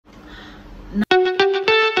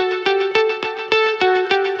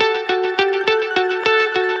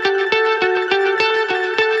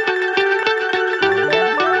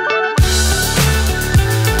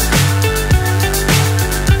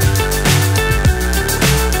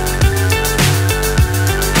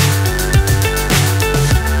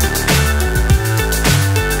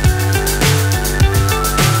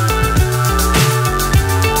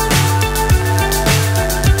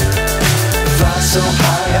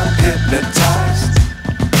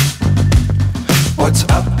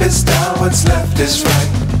what's left is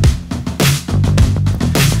right.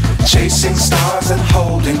 Chasing stars and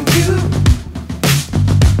holding you.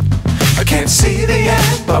 I can't see the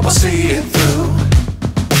end, but we'll see it through.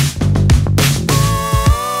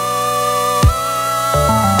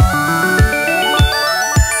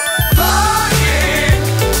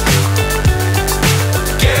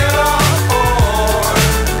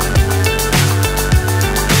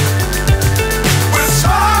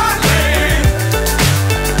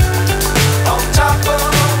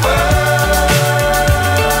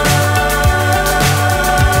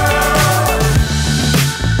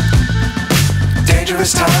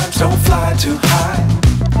 Times don't fly too high.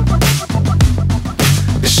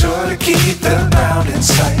 Be sure to keep the ground in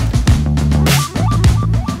sight.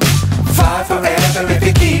 Fly forever if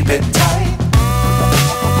you keep it tight.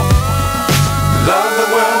 Love the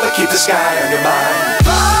world but keep the sky on your mind.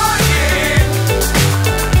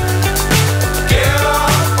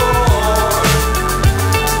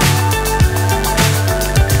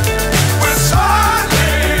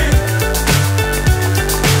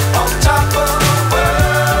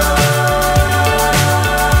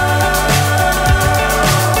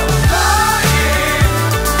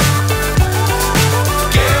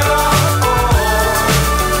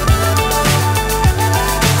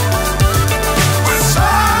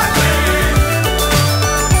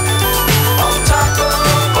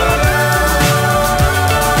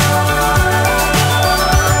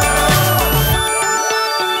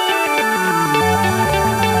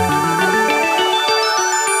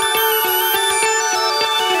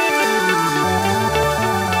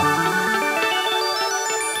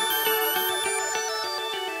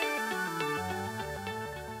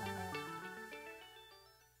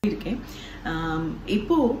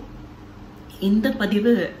 இப்போ இந்த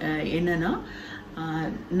பதிவு என்னன்னா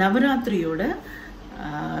நவராத்திரியோட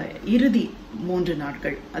இறுதி 3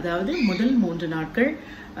 நாட்கள், அதாவது முதல் 3 நாட்கள்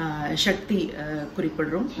சக்தி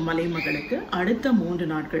குறிப்பிடுறோம் மலைமகளுக்கு. அடுத்த 3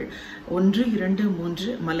 நாட்கள் 1, 2,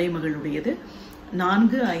 3 மலைமகளுடையது,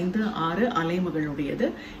 4, 5, 6 அலைமகளுடையது,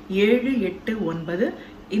 7, 8, 9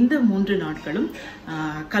 இந்த 3 நாட்களும்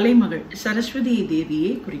கலைமகள் சரஸ்வதி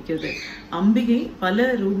தேவியை குறிக்கிறது. அம்பிகை பல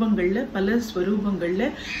ரூபங்கள்ல பல ஸ்வரூபங்கள்ல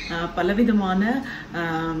பலவிதமான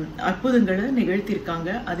அற்புதங்களை நிகழ்த்தியிருக்காங்க.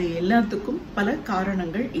 அது எல்லாத்துக்கும் பல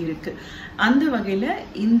காரணங்கள் இருக்கு. அந்த வகையில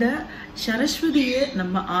இந்த சரஸ்வதியை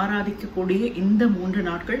நம்ம ஆராதிக்கக்கூடிய இந்த 3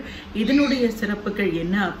 நாட்கள் இதனுடைய சிறப்புகள்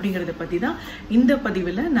என்ன அப்படிங்கறத பத்தி தான் இந்த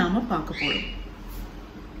பதிவுல நாம பார்க்க போறோம்.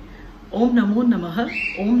 ஓம் நமோ நமஹ,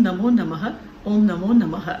 ஓம் நமோ நமஹ, ஓம் நமோ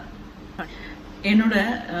நமஹ. என்னோட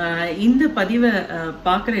இந்த பதிவை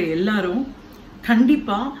பார்க்குற எல்லாரும்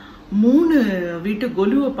கண்டிப்பா 3 வீட்டு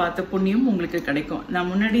கொலுவை பார்த்த புண்ணியம் உங்களுக்கு கிடைக்கும். நான்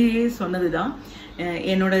முன்னாடியே சொன்னதுதான்,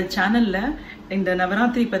 என்னோட சேனல்ல இந்த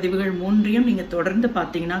நவராத்திரி பதிவுகள் 3ஐயும் நீங்க தொடர்ந்து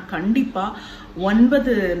பார்த்தீங்கன்னா கண்டிப்பா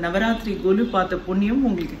 9 நவராத்திரி கொலு பார்த்த புண்ணியம்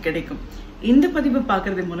உங்களுக்கு கிடைக்கும். இந்த பதிவு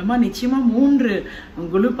பார்க்கறது மூலமா நிச்சயமா 3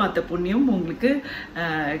 கொலு பார்த்த புண்ணியம் உங்களுக்கு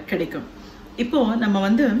கிடைக்கும். இப்போ நம்ம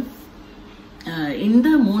இந்த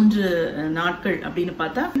 3 நாட்கள் அப்படின்னு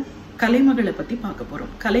பார்த்தா கலைமகளை பத்தி பார்க்க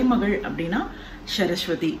போறோம். கலைமகள் அப்படின்னா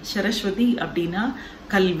சரஸ்வதி. சரஸ்வதி அப்படின்னா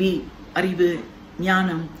கல்வி, அறிவு,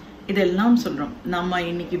 ஞானம் இதெல்லாம் சொல்றோம். நம்ம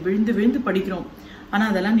இன்னைக்கு விழுந்து விழுந்து படிக்கிறோம், ஆனா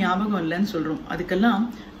அதெல்லாம் ஞாபகம் இல்லைன்னு சொல்றோம். அதுக்கெல்லாம்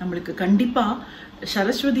நம்மளுக்கு கண்டிப்பா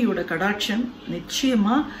சரஸ்வதியோட கடாட்சம்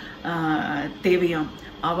நிச்சயமா தேவையாம்.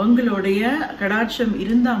 அவங்களுடைய கடாட்சம்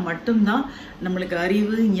இருந்தா மட்டும்தான் நம்மளுக்கு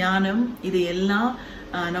அறிவு, ஞானம் இது எல்லாம்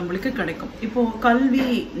நம்மளுக்கு கிடைக்கும். இப்போ கல்வி,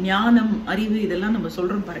 ஞானம், அறிவு இதெல்லாம் நம்ம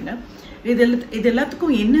சொல்றோம் பாருங்க. இது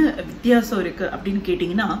எல்லாத்துக்கும் என்ன வித்தியாசம் இருக்கு அப்படின்னு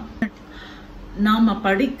கேட்டீங்கன்னா, நாம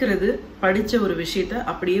படிச்ச ஒரு விஷயத்த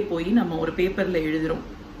அப்படியே போய் நம்ம ஒரு பேப்பர்ல எழுதுறோம்,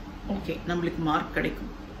 ஓகே நம்மளுக்கு மார்க்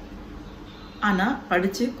கிடைக்கும். ஆனா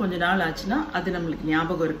படிச்சு கொஞ்ச நாள் ஆச்சுன்னா அது நம்மளுக்கு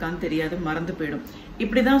ஞாபகம் இருக்கான்னு தெரியாது, மறந்து போயிடும்.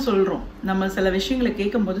 இப்படிதான் சொல்றோம். நம்ம சில விஷயங்களை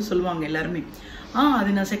கேட்கும் போது சொல்லுவாங்க எல்லாருமே, அது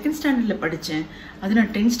நான் 2nd ஸ்டாண்டர்ட்ல படிச்சேன், அது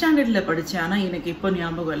நான் 10th ஸ்டாண்டர்ட்ல படிச்சேன், ஆனா எனக்கு இப்போ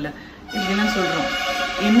ஞாபகம் இல்லை, இப்படிலாம் சொல்றோம்.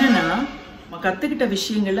 என்னன்னா நம்ம கத்துக்கிட்ட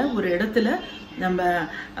விஷயங்களை ஒரு இடத்துல நம்ம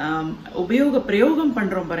பிரயோகம்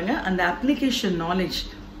பண்றோம் பாருங்க, அந்த அப்ளிகேஷன் நாலேஜ்,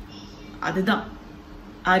 அதுதான்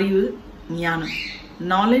அறிவு, ஞானம்.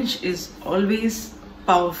 Knowledge is always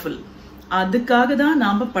powerful. அதுக்காக தான்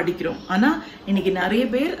நாம படிக்கிறோம். ஆனா இன்னைக்கு நிறைய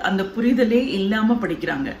பேர் அந்த புரிதலே இல்லாம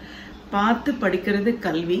படிக்கிறாங்க. பார்த்து படிக்கிறது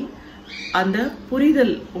கல்வி, அந்த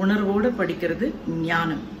புரிதல் உணர்வோடு படிக்கிறது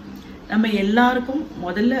ஞானம். நம்ம எல்லாருக்கும்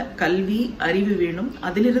முதல்ல கல்வி, அறிவு வேணும்.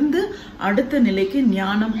 அதிலிருந்து அடுத்த நிலைக்கு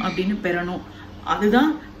ஞானம் அப்படின்னு பெறணும்.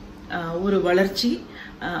 அதுதான் ஒரு வளர்ச்சி,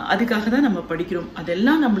 அதுக்காக தான் நம்ம படிக்கிறோம்.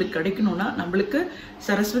 அதெல்லாம் நம்மளுக்கு கிடைக்கணும்னா நம்மளுக்கு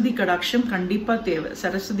சரஸ்வதி கடாட்சம் கண்டிப்பா தேவை.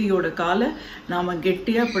 சரஸ்வதியோட காலை நாம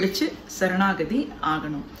கெட்டியா படிச்சு சரணாகதி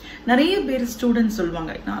ஆகணும். நிறைய பேர் ஸ்டூடெண்ட்ஸ்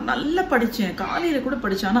சொல்லுவாங்க, நான் நல்லா படிச்சேன், காலையில கூட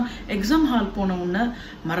படிச்சேன், ஆனா எக்ஸாம் ஹால் போன உடனே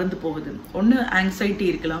மறந்து போகுது. ஒண்ணு ஆங்ஸைட்டி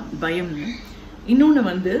இருக்கலாம், பயம்னு. இன்னொன்னு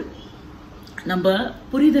வந்து நம்ம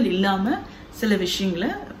புரிதல் இல்லாம சில விஷயங்களை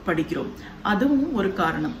படிக்கிறோம், அதுவும் ஒரு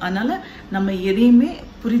காரணம். அதனால நம்ம எதையுமே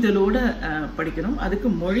புரிதலோட படிக்கணும். அதுக்கு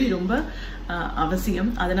மொழி ரொம்ப அவசியம்.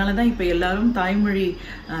 அதனாலதான் இப்ப எல்லாரும் தாய்மொழி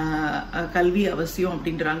கல்வி அவசியம்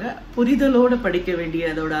அப்படின்றாங்க. புரிதலோட படிக்க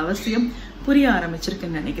வேண்டிய அதோட அவசியம் புரிய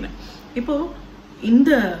ஆரம்பிச்சிருக்குன்னு நினைக்கிறேன். இப்போ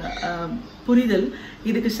இந்த புரிதல்,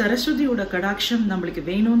 இதுக்கு சரஸ்வதியோட கடாட்சம் நம்மளுக்கு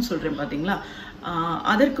வேணும்னு சொல்றேன் பாத்தீங்களா.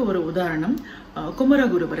 அதற்கு ஒரு உதாரணம்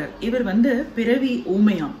குமரகுருபரர். இவர் வந்து பிறவி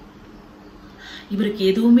ஊமையாம், இவருக்கு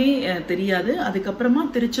எதுவுமே தெரியாது. அதுக்கப்புறமா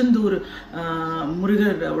திருச்செந்தூர்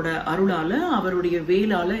முருகரோட அருளால, அவருடைய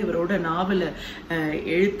வேளால, இவரோட நாவல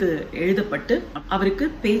எழுதப்பட்டு அவருக்கு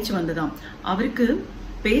பேச்சு வந்ததாம். அவருக்கு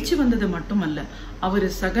பேச்சு வந்தது மட்டுமல்ல, அவர்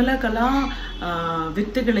சகல கலா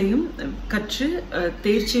வித்துகளையும் கற்று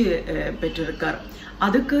தேர்ச்சி பெற்றிருக்கார்.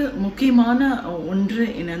 அதுக்கு முக்கியமான ஒன்று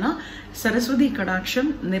என்னன்னா, சரஸ்வதி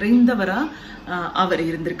கடாட்சம் நிறைந்தவரா அவர்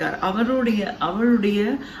இருந்திருக்கார். அவருடைய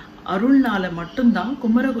அருள்னால மட்டும்தான்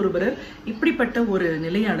குமரகுருபரர் இப்படிப்பட்ட ஒரு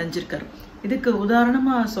நிலையை அடைஞ்சிருக்கார். இதுக்கு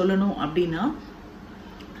உதாரணமா சொல்லணும் அப்படின்னா,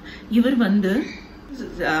 இவர் வந்து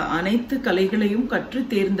அனைத்து கலைகளையும் கற்று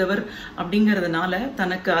தேர்ந்தவர் அப்படிங்கறதுனால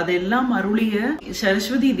தனக்கு அதெல்லாம் அருளிய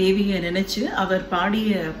சரஸ்வதி தேவியை நினைச்சு அவர்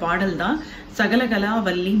பாடிய பாடல் தான் சகலகலா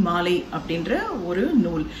வள்ளி மாலை அப்படின்ற ஒரு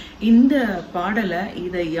நூல். இந்த பாடலை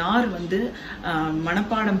இதை யார் வந்து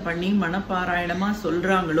மனப்பாடம் பண்ணி மனப்பாராயணமா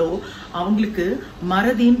சொல்றாங்களோ அவங்களுக்கு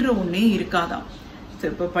மறதின்ற ஒன்னே இருக்காதாம்.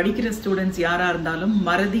 இப்போ படிக்கிற ஸ்டூடெண்ட்ஸ் யாரா இருந்தாலும்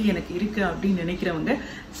மறதி எனக்கு இருக்கு அப்படின்னு நினைக்கிறவங்க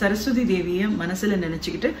சரஸ்வதி தேவியை மனசுல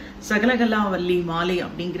நினைச்சுக்கிட்டு சகலகலா வள்ளி மாலை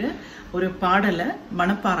அப்படிங்கிற ஒரு பாடலை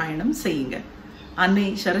மனப்பாராயணம் செய்யுங்க. அன்னை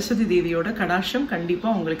சரஸ்வதி தேவியோட கடாட்சம் கண்டிப்பா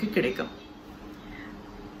உங்களுக்கு கிடைக்கும்.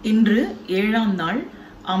 இன்று 7ஆம் நாள்.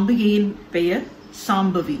 அம்பிகையின் பெயர்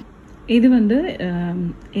சாம்பவி. இது வந்து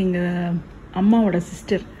எங்க அம்மாவோட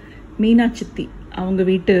சிஸ்டர் மீனா சித்தி, அவங்க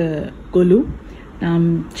வீட்டு கொலு. நான்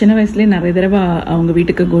சின்ன வயசுலேயே நிறைய தடவை அவங்க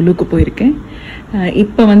வீட்டுக்கு கொலுக்கு போயிருக்கேன்.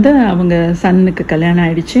 இப்போ வந்து அவங்க சன்னுக்கு கல்யாணம்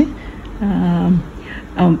ஆயிடுச்சு.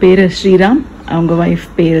 அவன் பேர் ஸ்ரீராம், அவங்க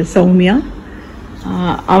ஒய்ஃப் பேர் சௌமியா.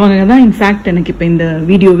 அவங்க தான் இன்ஃபேக்ட் எனக்கு இப்போ இந்த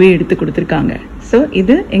வீடியோவே எடுத்து கொடுத்துருக்காங்க. ஸோ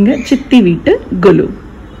இது எங்கள் சித்தி வீட்டு கொலு.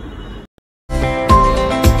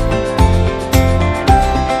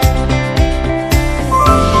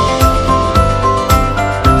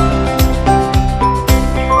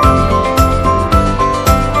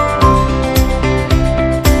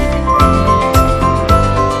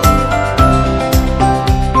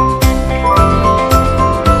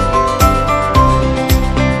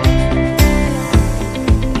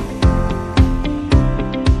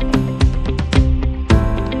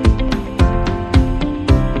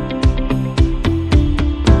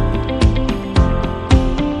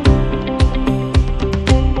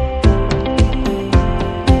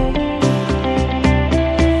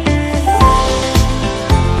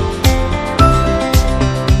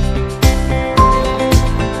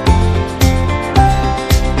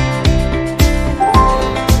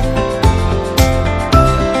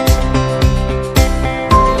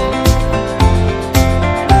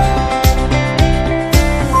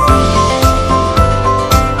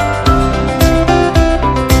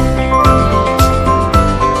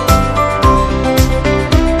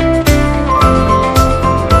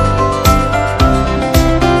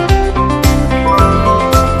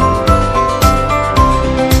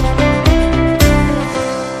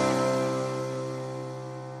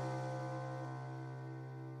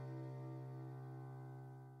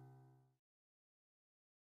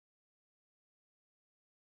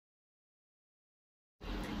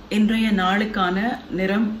 இன்றைய நாளுக்கான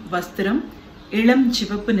நிறம் வஸ்திரம் இளம்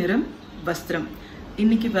சிவப்பு நிறம் வஸ்திரம்.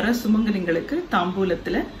 இன்னைக்கு வர சுமங்கலிங்களுக்கு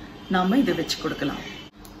தாம்பூலத்துல நாம இதை வச்சு கொடுக்கலாம்.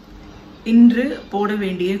 இன்று போட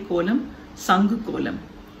வேண்டிய கோலம் சங்கு கோலம்.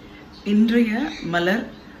 இன்றைய மலர்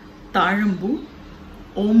தாழம்பூ,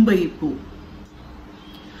 ஓம்பை பூ.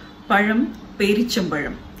 பழம்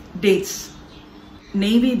பேரிச்சம்பழம், டேட்ஸ்.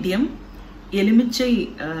 நெய்வேத்தியம் எலுமிச்சை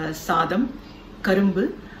சாதம், கரும்பு,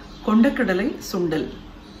 கொண்டக்கடலை சுண்டல்.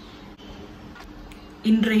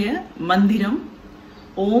 இன்றைய மந்திரம்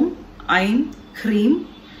ஓம் ஐம் ஹ்ரீம்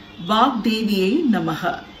வாக்தேவியை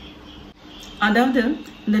நமக. அதாவது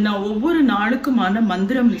இந்த நான் ஒவ்வொரு நாளுக்குமான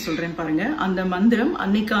மந்திரம் சொல்றேன் பாருங்க, அந்த மந்திரம்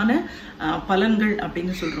அன்னைக்கான பலன்கள்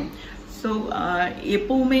அப்படின்னு சொல்றோம். ஸோ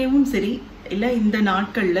எப்பவுமேவும் சரி, இல்லை இந்த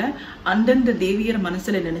நாட்களில் அந்தந்த தேவியர்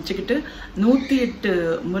மனசில் நினச்சிக்கிட்டு 108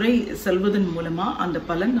 முறை செல்வதன் மூலமாக அந்த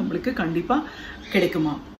பலன் நம்மளுக்கு கண்டிப்பாக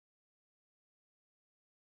கிடைக்குமா?